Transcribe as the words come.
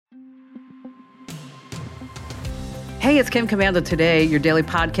Hey, it's Kim Commando Today, your daily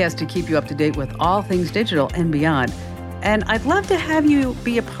podcast to keep you up to date with all things digital and beyond. And I'd love to have you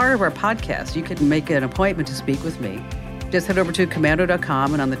be a part of our podcast. You can make an appointment to speak with me. Just head over to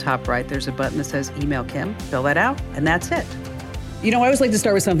commando.com, and on the top right, there's a button that says Email Kim. Fill that out, and that's it. You know, I always like to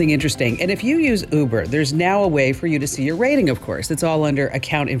start with something interesting. And if you use Uber, there's now a way for you to see your rating, of course. It's all under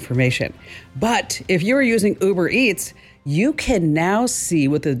account information. But if you're using Uber Eats, you can now see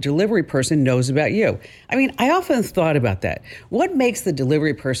what the delivery person knows about you. I mean, I often thought about that. What makes the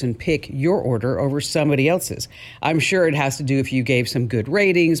delivery person pick your order over somebody else's? I'm sure it has to do if you gave some good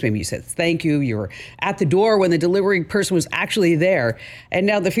ratings, maybe you said thank you, you were at the door when the delivery person was actually there. And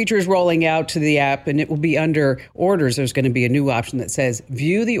now the feature is rolling out to the app, and it will be under orders. There's going to be a new option that says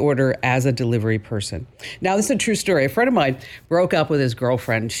view the order as a delivery person. Now, this is a true story. A friend of mine broke up with his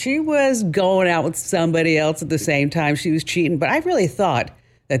girlfriend. She was going out with somebody else at the same time. She was cheating, but I really thought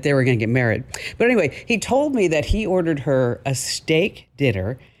that they were going to get married. But anyway, he told me that he ordered her a steak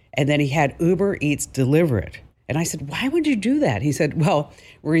dinner and then he had Uber Eats deliver it. And I said, why would you do that? He said, well,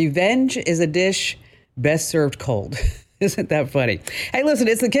 revenge is a dish best served cold. Isn't that funny? Hey, listen,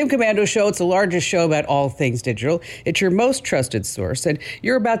 it's the Kim Commando Show. It's the largest show about all things digital. It's your most trusted source. And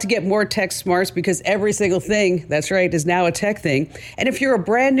you're about to get more tech smarts because every single thing, that's right, is now a tech thing. And if you're a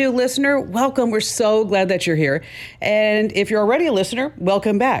brand new listener, welcome. We're so glad that you're here. And if you're already a listener,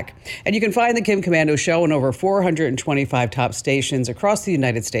 welcome back. And you can find the Kim Commando Show on over 425 top stations across the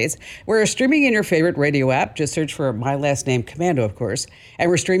United States. We're streaming in your favorite radio app. Just search for my last name, Commando, of course. And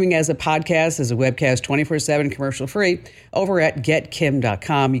we're streaming as a podcast, as a webcast, 24/7, commercial-free, over at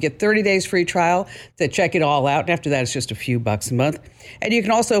getkim.com. You get 30 days free trial to check it all out. And after that, it's just a few bucks a month. And you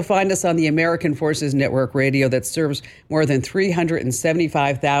can also find us on the American Forces Network Radio that serves more than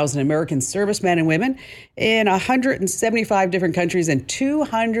 375,000 American servicemen and women in 175 different countries and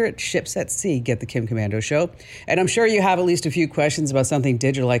 200 ships at sea. Get the Kim Commando Show. And I'm sure you have at least a few questions about something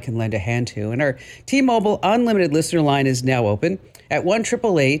digital I can lend a hand to. And our T-Mobile Unlimited listener line is now open at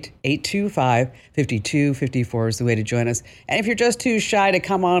 1-888-825-5254 is the way to join us. And if you're just too shy to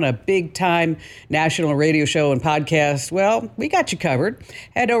come on a big-time national radio show and podcast, well, we got you covered.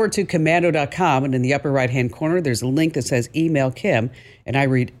 Head over to commando.com, and in the upper right-hand corner, there's a link that says Email Kim, and I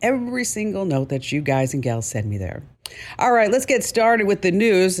read every single note that you guys and gals send me there. All right, let's get started with the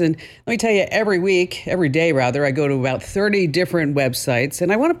news. And let me tell you, every day, I go to about 30 different websites,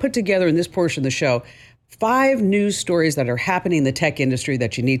 and I want to put together in this portion of the show 5 news stories that are happening in the tech industry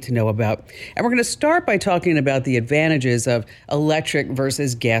that you need to know about. And we're going to start by talking about the advantages of electric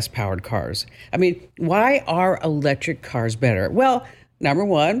versus gas-powered cars. I mean, why are electric cars better? Well, number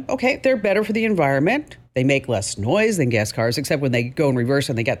one, okay, they're better for the environment. They make less noise than gas cars, except when they go in reverse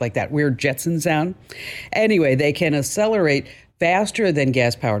and they get like that weird Jetson sound. Anyway, they can accelerate faster than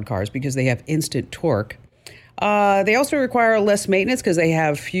gas-powered cars because they have instant torque. They also require less maintenance because they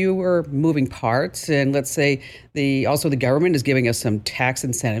have fewer moving parts. And let's say the government is giving us some tax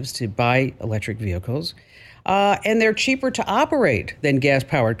incentives to buy electric vehicles. And they're cheaper to operate than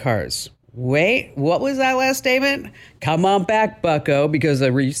gas-powered cars. Wait, what was that last statement? Come on back, bucko, because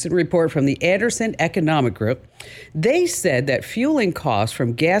a recent report from the Anderson Economic Group, they said that fueling costs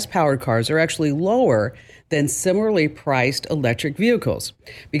from gas-powered cars are actually lower than similarly priced electric vehicles.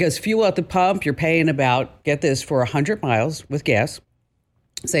 Because fuel at the pump, you're paying about, get this, for 100 miles with gas,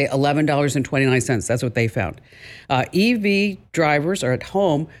 say $11.29. That's what they found. EV drivers are at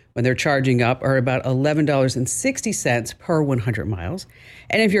home when they're charging up are about $11.60 per 100 miles.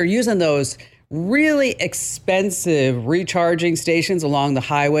 And if you're using those really expensive recharging stations along the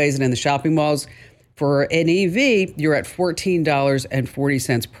highways and in the shopping malls, for an EV, you're at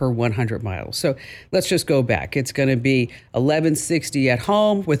 $14.40 per 100 miles. So let's just go back. It's going to be $11.60 at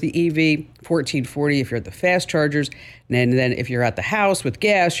home with the EV, $14.40 if you're at the fast chargers. And then if you're at the house with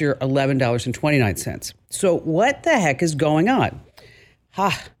gas, you're $11.29. So what the heck is going on?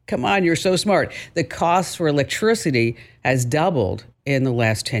 Come on, you're so smart. The cost for electricity has doubled in the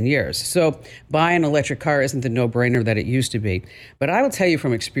last 10 years. So buying an electric car isn't the no-brainer that it used to be. But I will tell you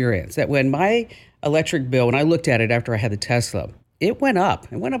from experience that when my electric bill, when I looked at it after I had the Tesla, it went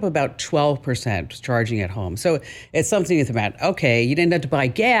up. It went up about 12% charging at home. So it's something to think about. Okay, you didn't have to buy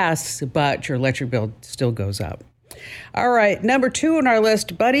gas, but your electric bill still goes up. All right, number 2 on our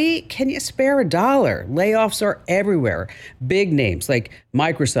list, buddy, can you spare $1? Layoffs are everywhere. Big names like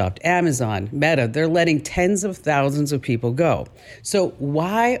Microsoft, Amazon, Meta, they're letting tens of thousands of people go. So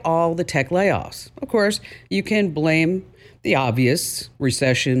why all the tech layoffs? Of course, you can blame the obvious,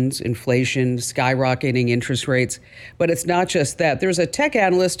 recessions, inflation, skyrocketing interest rates. But it's not just that. There's a tech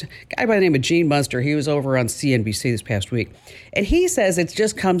analyst, a guy by the name of Gene Munster. He was over on CNBC this past week. And he says it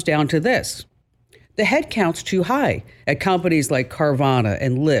just comes down to this. The headcount's too high at companies like Carvana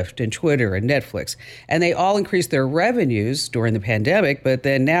and Lyft and Twitter and Netflix. And they all increased their revenues during the pandemic, but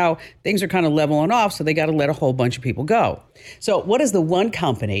then now things are kind of leveling off, so they got to let a whole bunch of people go. So what's the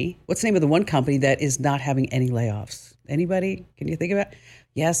name of the one company that is not having any layoffs? Anybody? Can you think of it?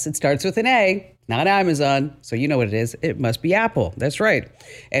 Yes, it starts with an A, not Amazon. So you know what it is. It must be Apple. That's right.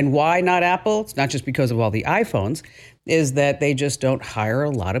 And why not Apple? It's not just because of all the iPhones, is that they just don't hire a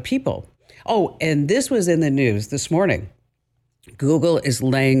lot of people. Oh, and this was in the news this morning. Google is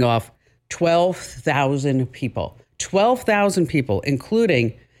laying off 12,000 people. 12,000 people,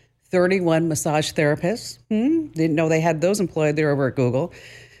 including 31 massage therapists. Didn't know they had those employed there over at Google.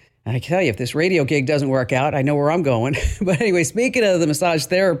 I can tell you, if this radio gig doesn't work out, I know where I'm going. But anyway, speaking of the massage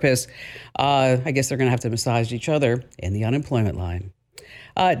therapists, I guess they're going to have to massage each other in the unemployment line.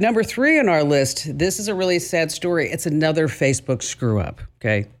 Number 3 on our list, this is a really sad story. It's another Facebook screw up,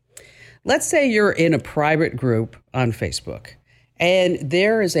 okay? Let's say you're in a private group on Facebook, and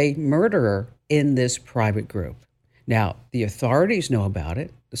there is a murderer in this private group. Now, the authorities know about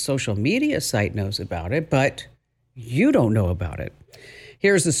it, the social media site knows about it, but you don't know about it.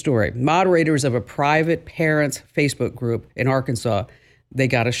 Here's the story. Moderators of a private parents' Facebook group in Arkansas, they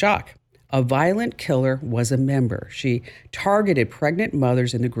got a shock. A violent killer was a member. She targeted pregnant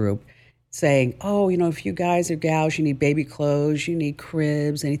mothers in the group, saying, oh, if you guys or gals, you need baby clothes, you need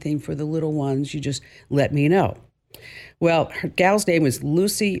cribs, anything for the little ones, you just let me know. Well, her gal's name was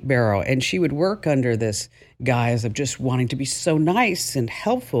Lucy Barrow, and she would work under this guise of just wanting to be so nice and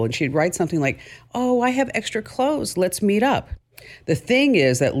helpful. And she'd write something like, oh, I have extra clothes, let's meet up. The thing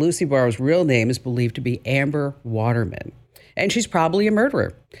is that Lucy Barrow's real name is believed to be Amber Waterman, and she's probably a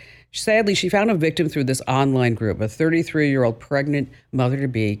murderer. Sadly, she found a victim through this online group, a 33-year-old pregnant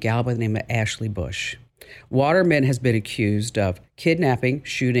mother-to-be gal by the name of Ashley Bush. Waterman has been accused of kidnapping,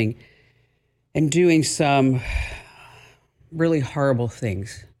 shooting, and doing some really horrible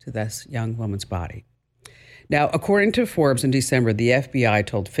things to this young woman's body. Now, according to Forbes in December, the FBI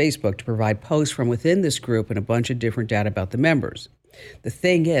told Facebook to provide posts from within this group and a bunch of different data about the members. The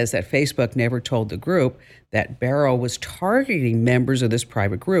thing is that Facebook never told the group that Barrow was targeting members of this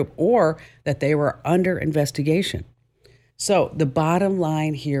private group or that they were under investigation. So the bottom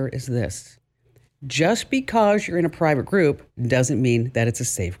line here is this. Just because you're in a private group doesn't mean that it's a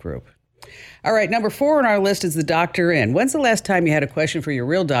safe group. All right, number 4 on our list is the doctor in. When's the last time you had a question for your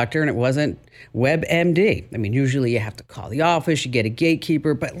real doctor and it wasn't WebMD? I mean, usually you have to call the office, you get a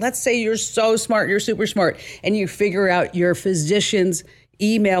gatekeeper, but let's say you're so smart, you're super smart, and you figure out your physician's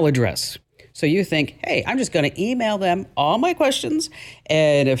email address. So you think, hey, I'm just going to email them all my questions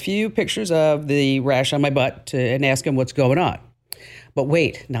and a few pictures of the rash on my butt and ask them what's going on. But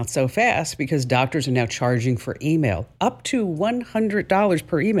wait, not so fast, because doctors are now charging for email, up to $100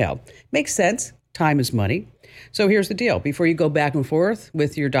 per email. Makes sense. Time is money. So here's the deal. Before you go back and forth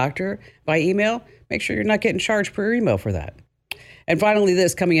with your doctor by email, make sure you're not getting charged per email for that. And finally,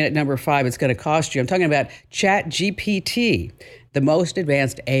 this coming in at number 5, it's going to cost you. I'm talking about ChatGPT, the most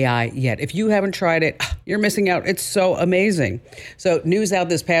advanced AI yet. If you haven't tried it, you're missing out. It's so amazing. So news out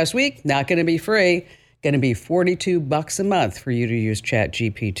this past week, not going to be free. Going to be $42 a month for you to use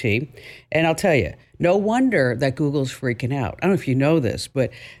ChatGPT. And I'll tell you, no wonder that Google's freaking out. I don't know if you know this,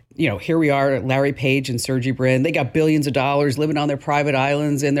 but here we are, Larry Page and Sergey Brin. They got billions of dollars living on their private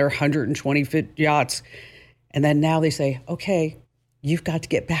islands in their 120-foot yachts. And then now they say, okay, you've got to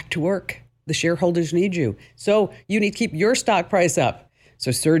get back to work. The shareholders need you. So you need to keep your stock price up. So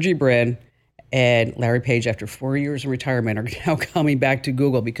Sergey Brin and Larry Page, after 4 years in retirement, are now coming back to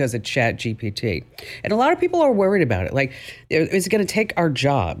Google because of ChatGPT. And a lot of people are worried about it. Like, is it going to take our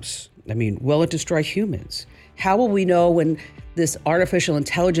jobs? I mean, will it destroy humans? How will we know when this artificial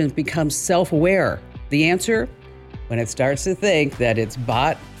intelligence becomes self-aware? The answer? When it starts to think that its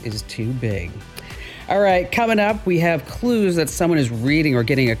bot is too big. All right, coming up, we have clues that someone is reading or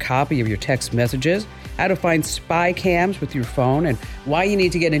getting a copy of your text messages, how to find spy cams with your phone, and why you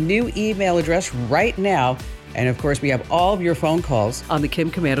need to get a new email address right now. And of course, we have all of your phone calls on the Kim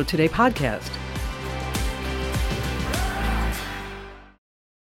Komando Today podcast.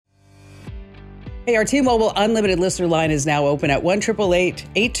 Hey, our T-Mobile Unlimited listener line is now open at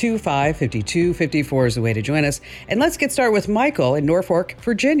 1-888-825-5254 is the way to join us. And let's get started with Michael in Norfolk,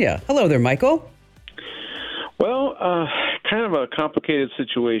 Virginia. Hello there, Michael. Well, kind of a complicated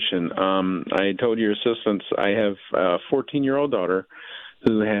situation. I told your assistants I have a 14-year-old daughter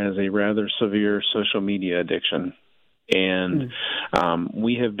who has a rather severe social media addiction. And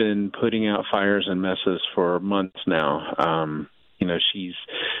we have been putting out fires and messes for months now. She's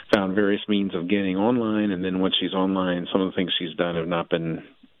found various means of getting online, and then when she's online, some of the things she's done have not been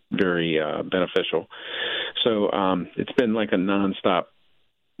very beneficial. So it's been like a nonstop,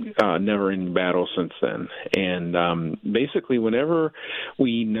 never-ending battle since then. And basically, whenever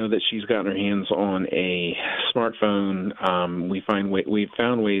we know that she's gotten her hands on a smartphone, we've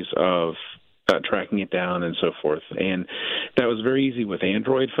found ways of tracking it down and so forth. And that was very easy with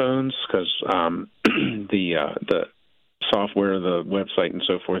Android phones because the software, the website, and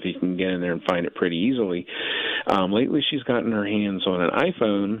so forth, you can get in there and find it pretty easily. Lately, she's gotten her hands on an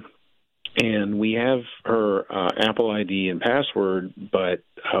iPhone, and we have her Apple ID and password, but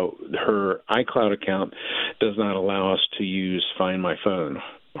her iCloud account does not allow us to use Find My Phone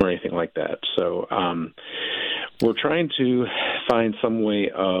or anything like that. So we're trying to find some way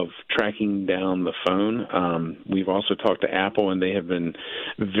of tracking down the phone. We've also talked to Apple, and they have been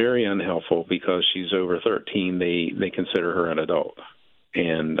very unhelpful because she's over 13. They consider her an adult.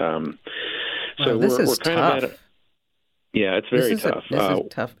 And so we're kind of at it. Yeah, it's very tough. This is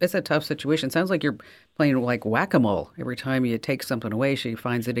tough. It's a tough situation. Sounds like you're playing like whack-a-mole. Every time you take something away, she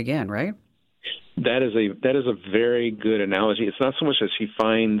finds it again, right? That is a very good analogy. It's not so much that she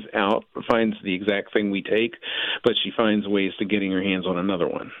finds the exact thing we take, but she finds ways to getting her hands on another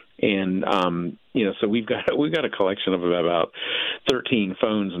one. And so we've got a collection of about 13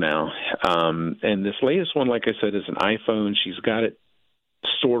 phones now. And this latest one, like I said, is an iPhone. She's got it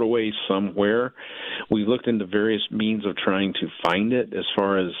stored away somewhere. We looked into various means of trying to find it as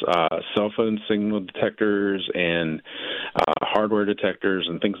far as cell phone signal detectors and hardware detectors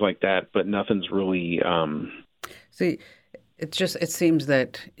and things like that, but nothing's really... See, it seems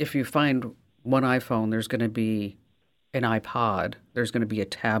that if you find one iPhone, there's going to be an iPod, there's going to be a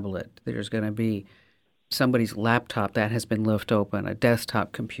tablet, there's going to be somebody's laptop that has been left open, a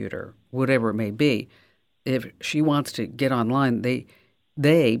desktop computer, whatever it may be. If she wants to get online,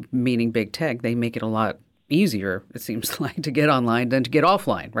 they, meaning big tech, they make it a lot easier, it seems like, to get online than to get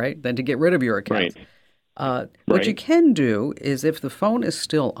offline, right? Than to get rid of your account. Right. What you can do is if the phone is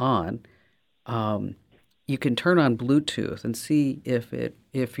still on, you can turn on Bluetooth and see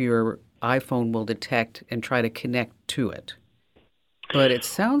if your iPhone will detect and try to connect to it. But it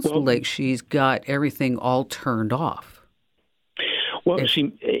sounds like she's got everything all turned off. Well,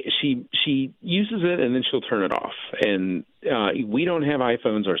 she uses it and then she'll turn it off. And we don't have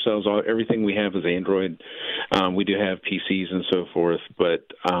iPhones ourselves. Everything we have is Android. We do have PCs and so forth, but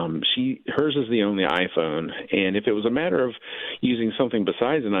hers is the only iPhone. And if it was a matter of using something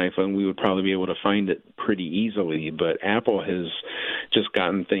besides an iPhone, we would probably be able to find it pretty easily. But Apple has just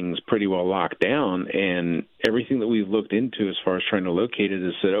gotten things pretty well locked down, and everything that we've looked into as far as trying to locate it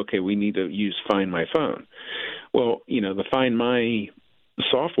is said, okay, we need to use Find My Phone. Well, the Find My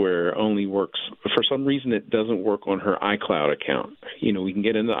software only works, for some reason it doesn't work on her iCloud account. We can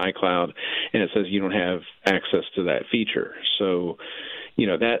get into iCloud and it says you don't have access to that feature. So,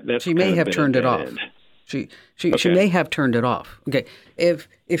 that's she may have turned it off. She may have turned it off. Okay. If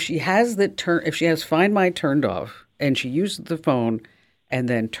she has if she has Find My turned off and she uses the phone and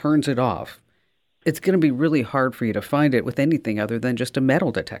then turns it off, it's going to be really hard for you to find it with anything other than just a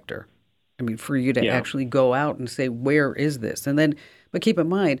metal detector. I mean, for you to actually go out and say, where is this? And then, but keep in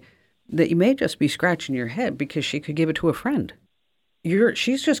mind that you may just be scratching your head because she could give it to a friend.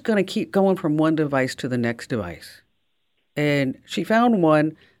 She's just going to keep going from one device to the next device. And she found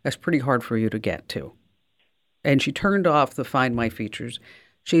one that's pretty hard for you to get to. And she turned off the Find My features.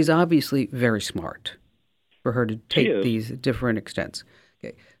 She's obviously very smart for her to take these different extents.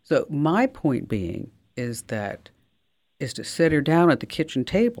 Okay. So my point being is to sit her down at the kitchen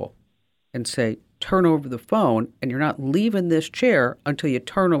table and say, turn over the phone, and you're not leaving this chair until you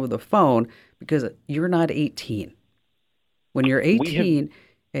turn over the phone because you're not 18. When you're 18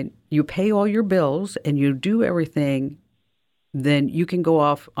 and you pay all your bills and you do everything, then you can go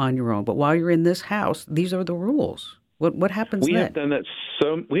off on your own. But while you're in this house, these are the rules. What happens then? We have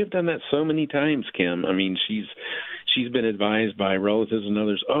done that so many times, Kim. I mean, she's been advised by relatives and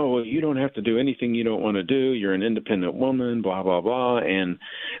others, oh, well, you don't have to do anything you don't want to do. You're an independent woman, blah, blah, blah. And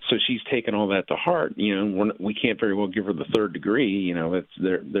so she's taken all that to heart. We can't very well give her the third degree.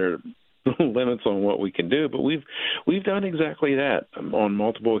 There are limits on what we can do. But we've done exactly that on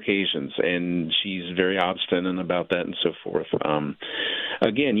multiple occasions, and she's very obstinate about that and so forth.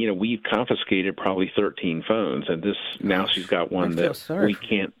 Again, we've confiscated probably 13 phones, and now she's got one that we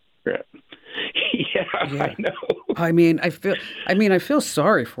can't grab. Yeah, I know. I feel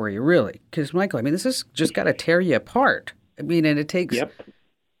sorry for you, really, because Michael, this has just got to tear you apart. And it takes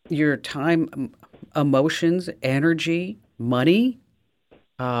your time, emotions, energy, money.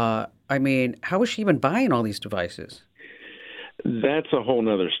 How is she even buying all these devices? That's a whole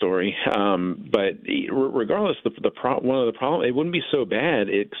nother story. But regardless, one of the problem, it wouldn't be so bad,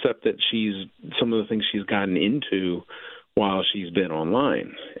 except that some of the things she's gotten into while she's been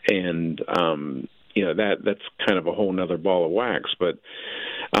online, and that's kind of a whole nother ball of wax. But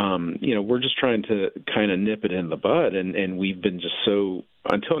we're just trying to kind of nip it in the bud, and we've been just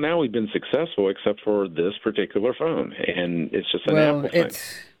until now we've been successful, except for this particular phone, and it's just an Apple thing.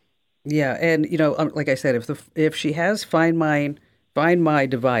 Yeah, and like I said, if she has Find My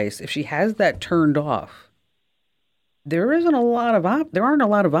device, if she has that turned off, there aren't a lot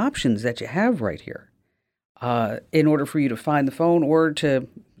of options that you have right here, in order for you to find the phone or to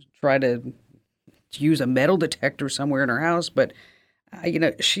try to use a metal detector somewhere in her house. But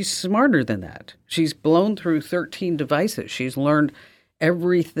she's smarter than that. She's blown through 13 devices. She's learned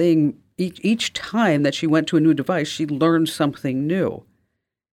everything each time that she went to a new device. She learned something new.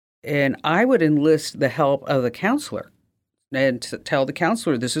 And I would enlist the help of the counselor and tell the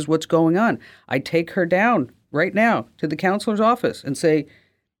counselor, this is what's going on. I take her down right now to the counselor's office and say,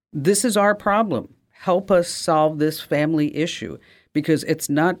 this is our problem. Help us solve this family issue, because it's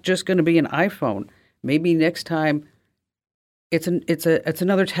not just going to be an iPhone. Maybe next time it's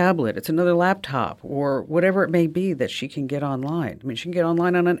another tablet, it's another laptop, or whatever it may be that she can get online. I mean, she can get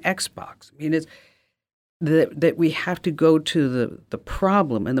online on an Xbox. I mean, it's that we have to go to the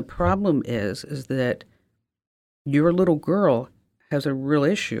problem. And the problem is that your little girl has a real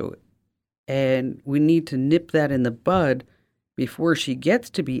issue, and we need to nip that in the bud before she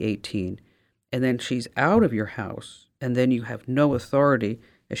gets to be 18, and then she's out of your house, and then you have no authority,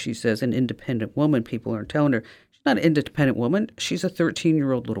 as she says, an independent woman. People aren't telling her she's not an independent woman. She's a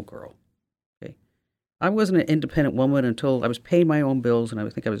 13-year-old little girl. Okay, I wasn't an independent woman until I was paying my own bills, and I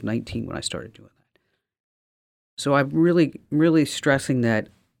think I was 19 when I started doing that. So I'm really, really stressing that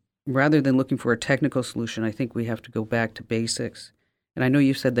rather than looking for a technical solution, I think we have to go back to basics. And I know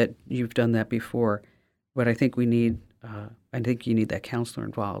you said that you've done that before, but I think you need that counselor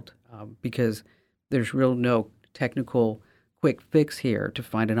involved, because there's no technical quick fix here to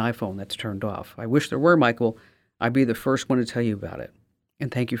find an iPhone that's turned off. I wish there were, Michael. I'd be the first one to tell you about it.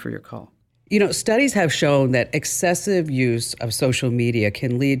 And thank you for your call. Studies have shown that excessive use of social media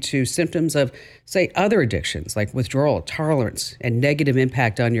can lead to symptoms of, say, other addictions like withdrawal, tolerance, and negative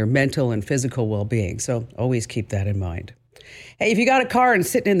impact on your mental and physical well-being. So always keep that in mind. Hey, if you got a car and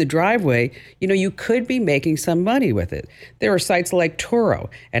sitting in the driveway, you could be making some money with it. There are sites like Turo,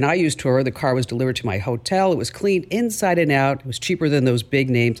 and I use Turo. The car was delivered to my hotel. It was cleaned inside and out. It was cheaper than those big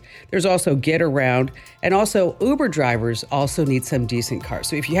names. There's also Get Around, and also Uber drivers also need some decent cars.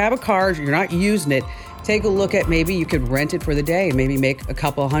 So if you have a car, you're not using it, take a look at maybe you could rent it for the day and maybe make a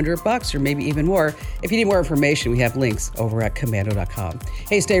couple $100 or maybe even more. If you need more information, we have links over at commando.com.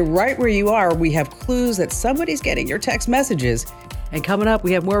 Hey, stay right where you are. We have clues that somebody's getting your text messages. And coming up,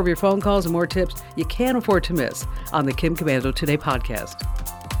 we have more of your phone calls and more tips you can't afford to miss on the Kim Komando Today podcast.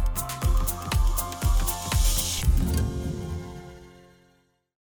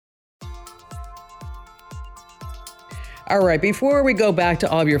 All right, before we go back to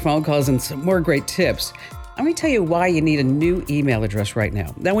all of your phone calls and some more great tips, let me tell you why you need a new email address right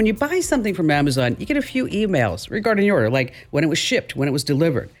now. Now, when you buy something from Amazon, you get a few emails regarding your order, like when it was shipped, when it was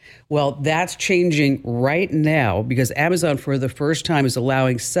delivered. Well, that's changing right now because Amazon, for the first time, is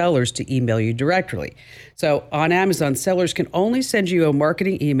allowing sellers to email you directly. So on Amazon, sellers can only send you a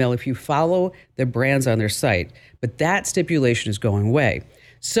marketing email if you follow the brands on their site, but that stipulation is going away.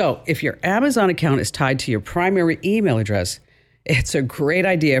 So if your Amazon account is tied to your primary email address, it's a great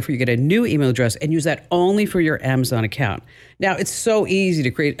idea for you to get a new email address and use that only for your Amazon account. Now, it's so easy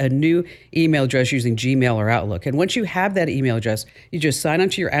to create a new email address using Gmail or Outlook. And once you have that email address, you just sign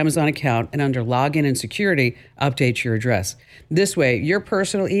onto your Amazon account and under login and security, update your address. This way, your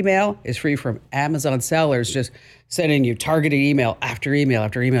personal email is free from Amazon sellers just sending you targeted email after email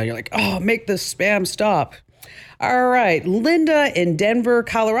after email. You're like, oh, make the spam stop. All right, Linda in Denver,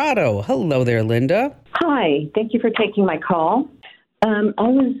 Colorado. Hello there, Linda. Hi, thank you for taking my call. I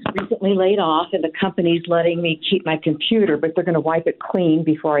was recently laid off, and the company's letting me keep my computer, but they're going to wipe it clean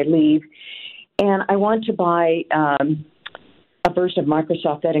before I leave. And I want to buy a version of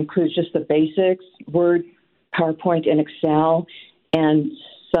Microsoft that includes just the basics, Word, PowerPoint, and Excel, and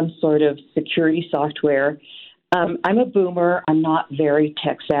some sort of security software. I'm a boomer. I'm not very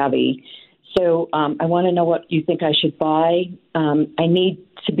tech savvy. So I want to know what you think I should buy. I need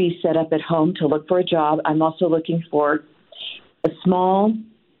to be set up at home to look for a job. I'm also looking for a small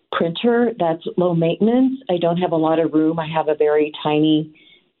printer that's low maintenance. I don't have a lot of room. I have a very tiny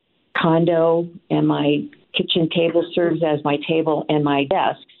condo, and my kitchen table serves as my table and my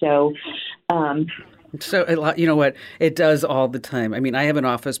desk. So So, you know what? It does all the time. I mean, I have an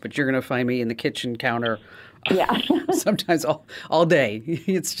office, but you're going to find me in the kitchen counter Yeah. sometimes all day.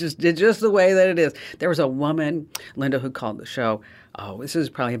 It's just the way that it is. There was a woman, Linda, who called the show. Oh, this is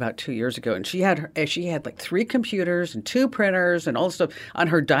probably about 2 years ago, and she had like 3 computers and 2 printers and all this stuff on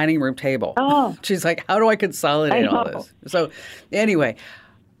her dining room table. Oh. She's like, "How do I consolidate all this?" So, anyway,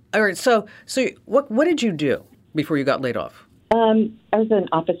 all right. So what did you do before you got laid off? I was an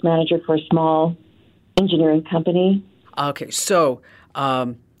office manager for a small engineering company. Okay, so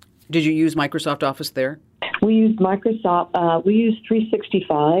did you use Microsoft Office there? We used Microsoft. We used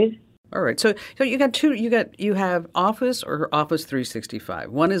 365. All right, so you got two. You have Office or Office 365.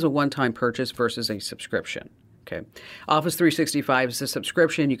 One is a one-time purchase versus a subscription. Okay, Office 365 is a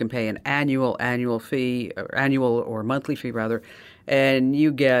subscription. You can pay an annual fee, or annual or monthly fee rather, and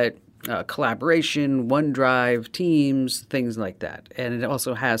you get collaboration, OneDrive, Teams, things like that. And it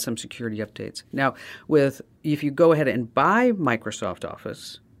also has some security updates. Now, if you go ahead and buy Microsoft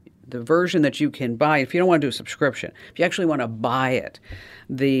Office, the version that you can buy, if you don't want to do a subscription, if you actually want to buy it,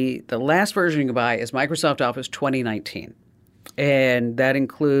 the last version you can buy is Microsoft Office 2019. And that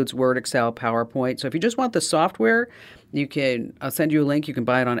includes Word, Excel, PowerPoint. So if you just want the software, I'll send you a link. You can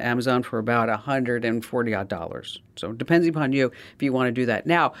buy it on Amazon for about $140 odd. So it depends upon you if you want to do that.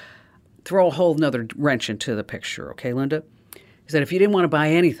 Now, throw a whole nother wrench into the picture, okay, Linda? Is that if you didn't want to buy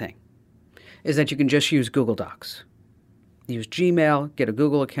anything, is that you can just use Google Docs. Use Gmail, get a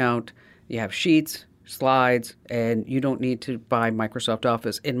Google account, you have Sheets, Slides, and you don't need to buy Microsoft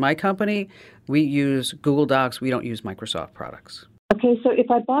Office. In my company, we use Google Docs. We don't use Microsoft products. Okay, so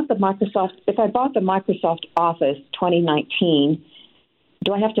if I bought the Microsoft Office 2019,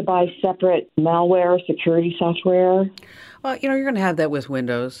 do I have to buy separate malware security software? Well, you're going to have that with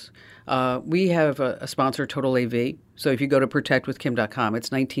Windows. We have a sponsor, Total AV. So if you go to protectwithkim.com, it's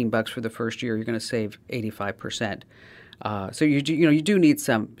 $19 for the first year. You're going to save 85%. So you do need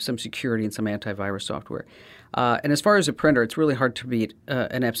some security and some antivirus software. And as far as a printer, it's really hard to beat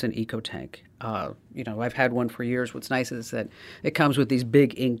an Epson EcoTank. I've had one for years. What's nice is that it comes with these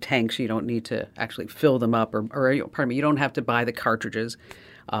big ink tanks. You don't need to actually fill them up, or you don't have to buy the cartridges.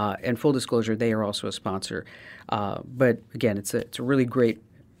 And full disclosure, they are also a sponsor. But again, it's a really great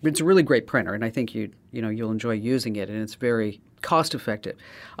printer, and I think you'll enjoy using it, and it's very cost effective.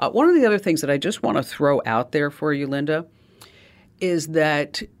 One of the other things that I just want to throw out there for you, Linda, is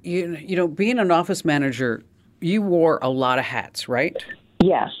that being an office manager, you wore a lot of hats, right?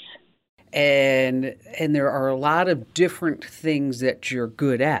 Yes. And there are a lot of different things that you're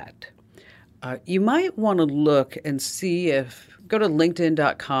good at. You might want to look and see go to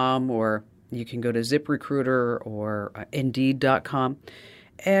LinkedIn.com, or you can go to ZipRecruiter or Indeed.com.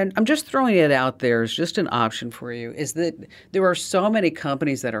 And I'm just throwing it out there as just an option for you, is that there are so many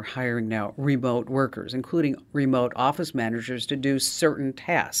companies that are hiring now remote workers, including remote office managers, to do certain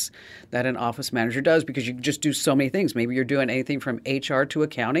tasks that an office manager does, because you just do so many things. Maybe you're doing anything from HR to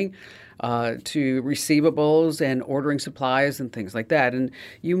accounting to receivables and ordering supplies and things like that. And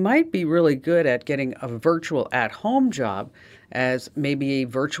you might be really good at getting a virtual at-home job as maybe a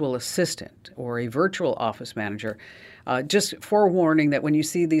virtual assistant or a virtual office manager. Just forewarning that when you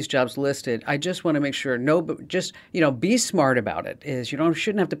see these jobs listed, I just want to make sure be smart about it.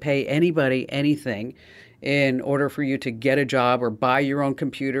 Shouldn't have to pay anybody anything in order for you to get a job or buy your own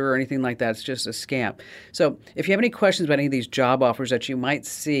computer or anything like that. It's just a scam. So if you have any questions about any of these job offers that you might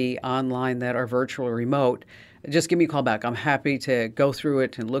see online that are virtual or remote, just give me a call back. I'm happy to go through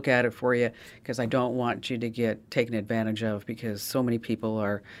it and look at it for you, because I don't want you to get taken advantage of, because so many people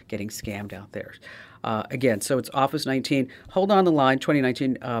are getting scammed out there. Again, so it's Office 19. Hold on the line,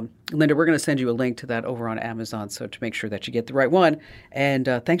 2019. Linda, we're going to send you a link to that over on Amazon, so to make sure that you get the right one. And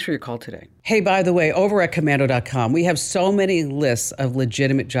thanks for your call today. Hey, by the way, over at Commando.com, we have so many lists of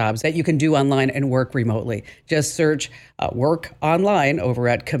legitimate jobs that you can do online and work remotely. Just search work online over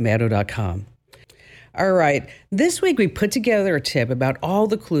at Commando.com. All right. This week, we put together a tip about all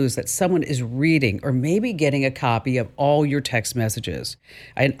the clues that someone is reading or maybe getting a copy of all your text messages.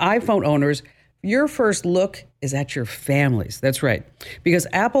 And iPhone owners, your first look is at your families. That's right. Because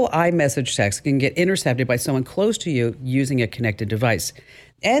Apple iMessage text can get intercepted by someone close to you using a connected device.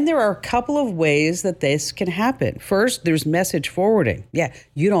 And there are a couple of ways that this can happen. First, there's message forwarding. Yeah,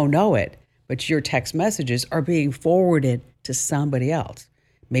 you don't know it, but your text messages are being forwarded to somebody else.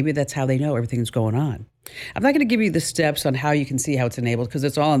 Maybe that's how they know everything's going on. I'm not going to give you the steps on how you can see how it's enabled, because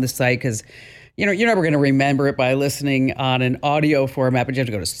it's all on the site, because you're never going to remember it by listening on an audio format, but you have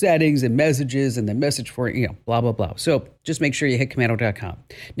to go to settings and messages and then message for, blah, blah, blah. So just make sure you hit commando.com.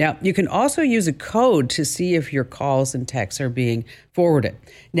 Now, you can also use a code to see if your calls and texts are being forwarded.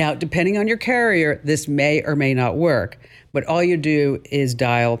 Now, depending on your carrier, this may or may not work, but all you do is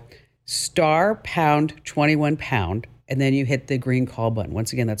dial *#21#, and then you hit the green call button.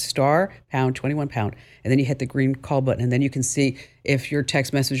 Once again, that's *#21#, and then you hit the green call button, and then you can see if your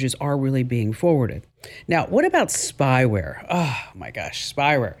text messages are really being forwarded. Now, what about spyware? Oh my gosh,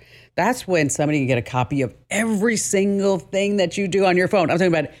 spyware. That's when somebody can get a copy of every single thing that you do on your phone. I'm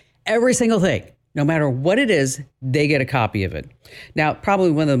talking about every single thing. No matter what it is, they get a copy of it. Now,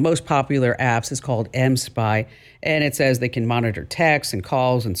 probably one of the most popular apps is called mSpy, and it says they can monitor texts and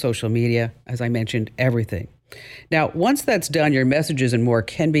calls and social media, as I mentioned, everything. Now, once that's done, your messages and more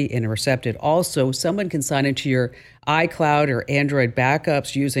can be intercepted. Also, someone can sign into your iCloud or Android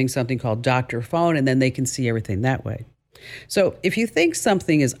backups using something called Dr. Phone, and then they can see everything that way. So if you think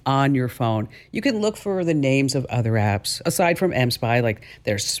something is on your phone, you can look for the names of other apps, aside from mSpy, like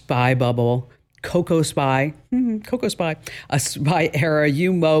there's Spy Bubble, Coco Spy, a Spy Era,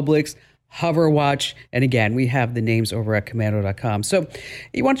 Umoblix, Hoverwatch, and again, we have the names over at commando.com. So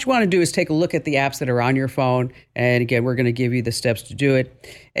what you want to do is take a look at the apps that are on your phone, and again, we're going to give you the steps to do it.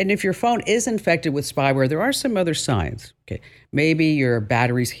 And if your phone is infected with spyware, there are some other signs. Okay, maybe your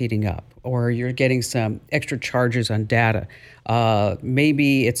battery's heating up, or you're getting some extra charges on data.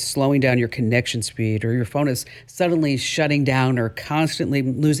 Maybe it's slowing down your connection speed, or your phone is suddenly shutting down or constantly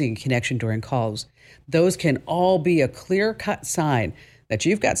losing a connection during calls. Those can all be a clear-cut sign that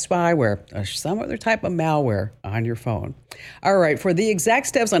you've got spyware or some other type of malware on your phone. All right, for the exact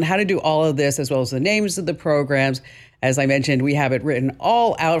steps on how to do all of this, as well as the names of the programs, as I mentioned, we have it written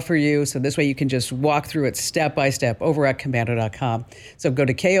all out for you. So this way you can just walk through it step by step over at commando.com. So go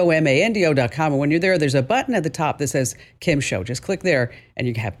to komando.com. And when you're there, there's a button at the top that says Kim Show. Just click there and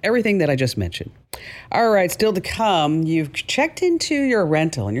you can have everything that I just mentioned. All right, still to come, you've checked into your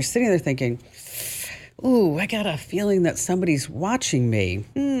rental and you're sitting there thinking, ooh, I got a feeling that somebody's watching me.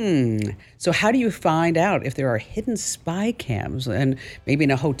 So how do you find out if there are hidden spy cams, and maybe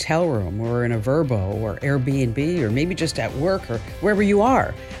in a hotel room or in a Vrbo or Airbnb or maybe just at work or wherever you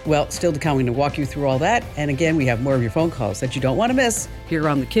are? Well, still to come, I'm going to walk you through all that. And again, we have more of your phone calls that you don't want to miss here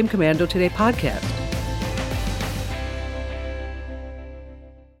on the Kim Komando Today podcast.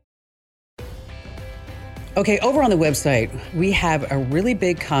 Okay, over on the website, we have a really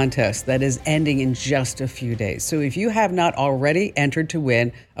big contest that is ending in just a few days. So if you have not already entered to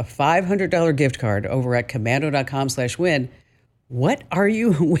win a $500 gift card over at commando.com/win, what are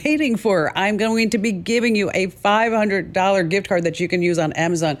you waiting for? I'm going to be giving you a $500 gift card that you can use on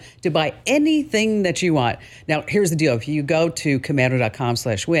Amazon to buy anything that you want. Now, here's the deal. If you go to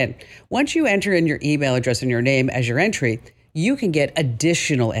commando.com/win, once you enter in your email address and your name as your entry, you can get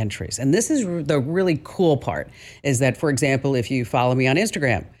additional entries. And this is the really cool part, is that, for example, if you follow me on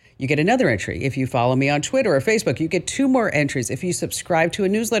Instagram, you get another entry. If you follow me on Twitter or Facebook, you get 2 more entries. If you subscribe to a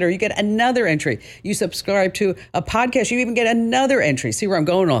newsletter, you get another entry. You subscribe to a podcast, you even get another entry. See where I'm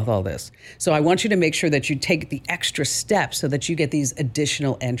going with all this? So I want you to make sure that you take the extra steps so that you get these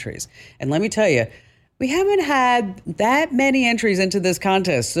additional entries. And let me tell you, we haven't had that many entries into this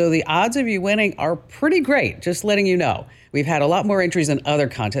contest, so the odds of you winning are pretty great, just letting you know. We've had a lot more entries than other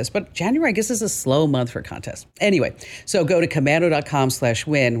contests, but January, I guess, is a slow month for contests. Anyway, so go to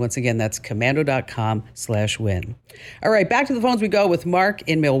commando.com/win. Once again, that's commando.com/win. All right, back to the phones we go with Mark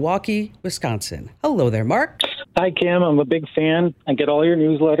in Milwaukee, Wisconsin. Hello there, Mark. Hi, Kim. I'm a big fan. I get all your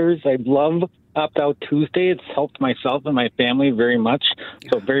newsletters. I love Opt Out Tuesday. It's helped myself and my family very much,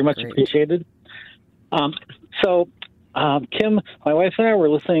 so very much appreciated. Kim, my wife and I were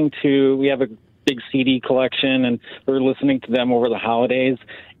listening to, we have a big CD collection, and we were listening to them over the holidays.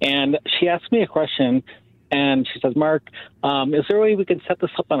 And she asked me a question, and she says, Mark, is there a way we can set this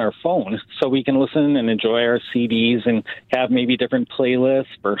up on our phone so we can listen and enjoy our CDs and have maybe different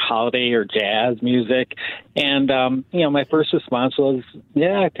playlists for holiday or jazz music? And, my first response was,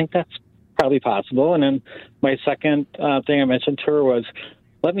 yeah, I think that's probably possible. And then my second thing I mentioned to her was,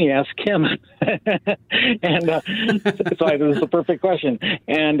 let me ask Kim. And so this is the perfect question.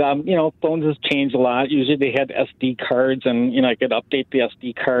 And, phones has changed a lot. Usually they had SD cards, and, I could update the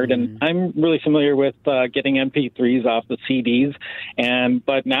SD card. And I'm really familiar with getting MP3s off the CDs.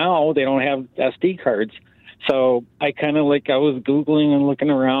 But now they don't have SD cards. So I kind of I was Googling and looking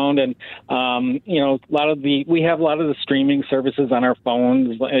around, and, we have a lot of the streaming services on our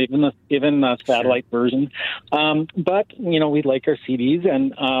phones, even the satellite version. But we like our CDs.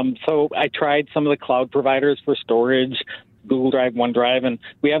 And so I tried some of the cloud providers for storage. Google Drive, OneDrive, and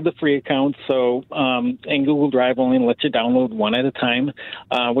we have the free account. So, and Google Drive only lets you download one at a time,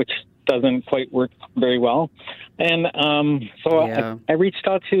 which doesn't quite work very well. And I reached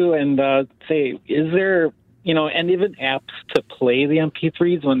out to and say, is there, and even apps to play the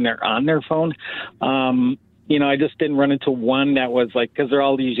MP3s when they're on their phone? I just didn't run into one that was like, because they're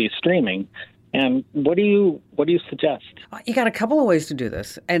all usually streaming. And what do you suggest? You got a couple of ways to do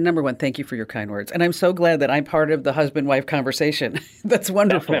this. And number one, thank you for your kind words. And I'm so glad that I'm part of the husband-wife conversation. That's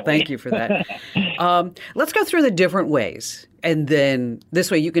wonderful. Definitely. Thank you for that. Let's go through the different ways. And then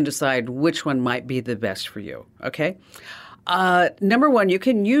this way you can decide which one might be the best for you. Okay? Number one, you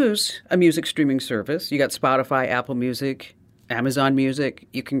can use a music streaming service. You got Spotify, Apple Music, Amazon Music.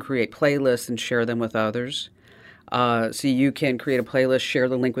 You can create playlists and share them with others. So you can create a playlist, share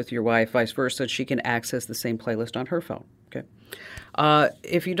the link with your wife, vice versa. She can access the same playlist on her phone. Okay.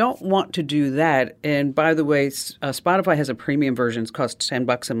 If you don't want to do that, and by the way, Spotify has a premium version. It costs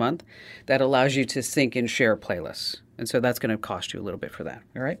 $10 a month that allows you to sync and share playlists. And so that's going to cost you a little bit for that.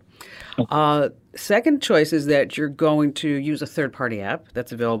 All right. Okay. Second choice is that you're going to use a third-party app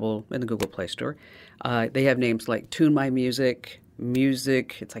that's available in the Google Play Store. They have names like Tune My Music,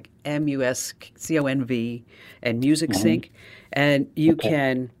 it's like MUSCONV, and Music Sync. And you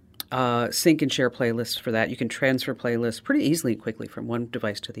can sync and share playlists for that. You can transfer playlists pretty easily and quickly from one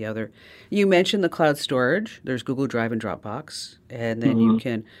device to the other. You mentioned the cloud storage. There's Google Drive and Dropbox. And then you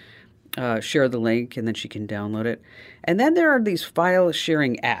can share the link, and then she can download it. And then there are these file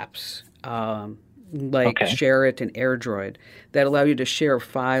sharing apps like ShareIt and AirDroid that allow you to share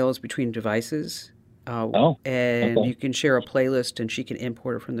files between devices. You can share a playlist, and she can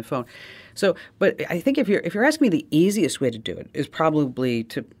import it from the phone. So, but I think if you're asking me, the easiest way to do it is probably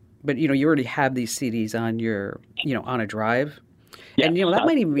but you already have these CDs on your, on a drive, and that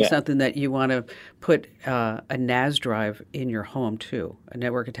might even be something that you want to put a NAS drive in your home too, a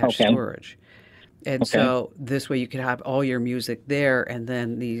network attached storage. And so this way you could have all your music there, and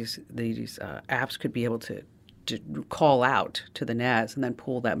then these apps could be able to call out to the NAS and then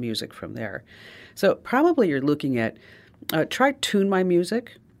pull that music from there. So probably you're looking at try Tune My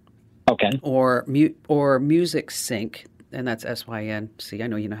Music, or Music Sync, and that's SYNC. I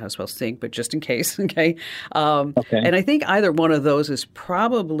know you know how to spell sync, but just in case, okay. And I think either one of those is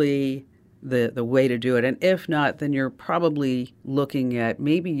probably the way to do it. And if not, then you're probably looking at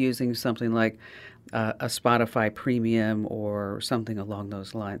maybe using something like a Spotify Premium or something along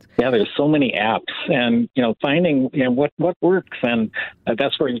those lines. Yeah, there's so many apps, and finding what works, and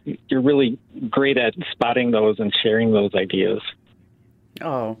that's where you're really great at spotting those and sharing those ideas.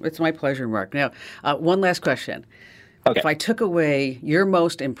 Oh, it's my pleasure, Mark. Now, one last question. Okay. If I took away your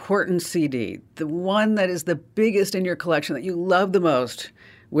most important CD, the one that is the biggest in your collection that you love the most,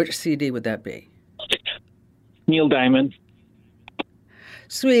 which CD would that be? Neil Diamond.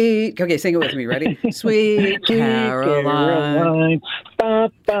 Sweet. Okay, sing it with me. Ready? Sweet Caroline.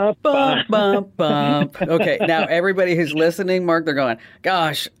 Bump, bump, bump, bump, bump. Okay, now everybody who's listening, Mark, they're going,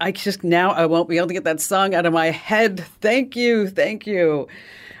 gosh, I won't be able to get that song out of my head. Thank you. Thank you.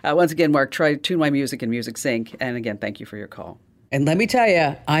 Once again, Mark, try Tune My Music and Music Sync. And again, thank you for your call. And let me tell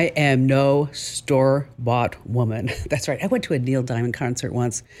you, I am no store-bought woman. That's right. I went to a Neil Diamond concert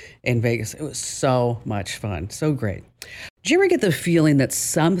once in Vegas. It was so much fun. So great. Do you ever get the feeling that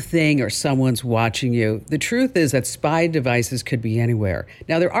something or someone's watching you? The truth is that spy devices could be anywhere.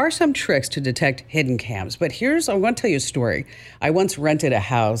 Now, there are some tricks to detect hidden cams, but I want to tell you a story. I once rented a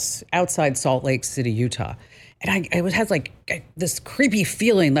house outside Salt Lake City, Utah. And I had like this creepy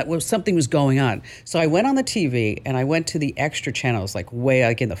feeling that something was going on. So I went on the TV and I went to the extra channels,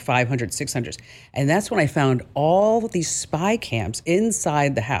 way in the 500, 600s. And that's when I found all these spy cams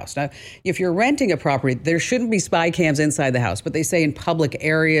inside the house. Now, if you're renting a property, there shouldn't be spy cams inside the house. But they say in public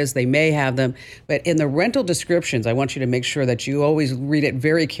areas, they may have them. But in the rental descriptions, I want you to make sure that you always read it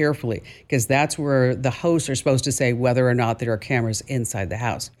very carefully, because that's where the hosts are supposed to say whether or not there are cameras inside the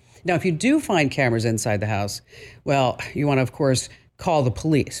house. Now, if you do find cameras inside the house, well, you want to, of course, call the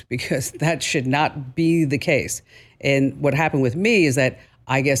police, because that should not be the case. And what happened with me is that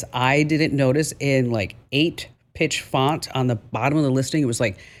I guess I didn't notice in 8-pitch font on the bottom of the listing, it was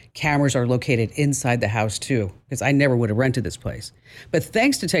like cameras are located inside the house too, because I never would have rented this place. But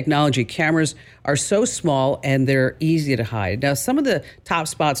thanks to technology, cameras are so small and they're easy to hide. Now, some of the top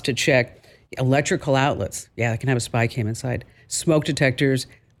spots to check: electrical outlets. Yeah, they can have a spy cam inside. Smoke detectors.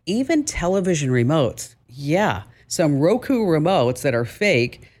 Even television remotes. Yeah, some Roku remotes that are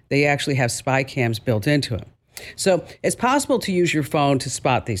fake, they actually have spy cams built into them. So it's possible to use your phone to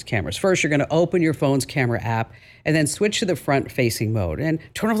spot these cameras. First, you're going to open your phone's camera app and then switch to the front-facing mode and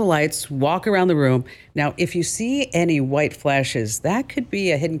turn off the lights, walk around the room. Now, if you see any white flashes, that could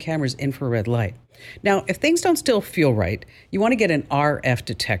be a hidden camera's infrared light. Now, if things don't still feel right, you want to get an RF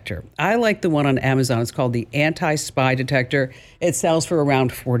detector. I like the one on Amazon. It's called the Anti-Spy Detector. It sells for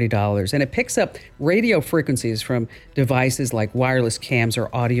around $40, and it picks up radio frequencies from devices like wireless cams or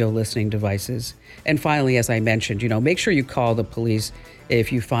audio listening devices. And finally, as I mentioned, make sure you call the police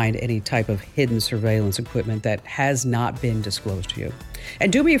if you find any type of hidden surveillance equipment that has not been disclosed to you.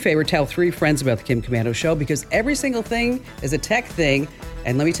 And do me a favor, tell 3 friends about the Kim Komando Show, because every single thing is a tech thing.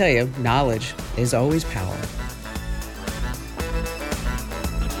 And let me tell you, knowledge is always power.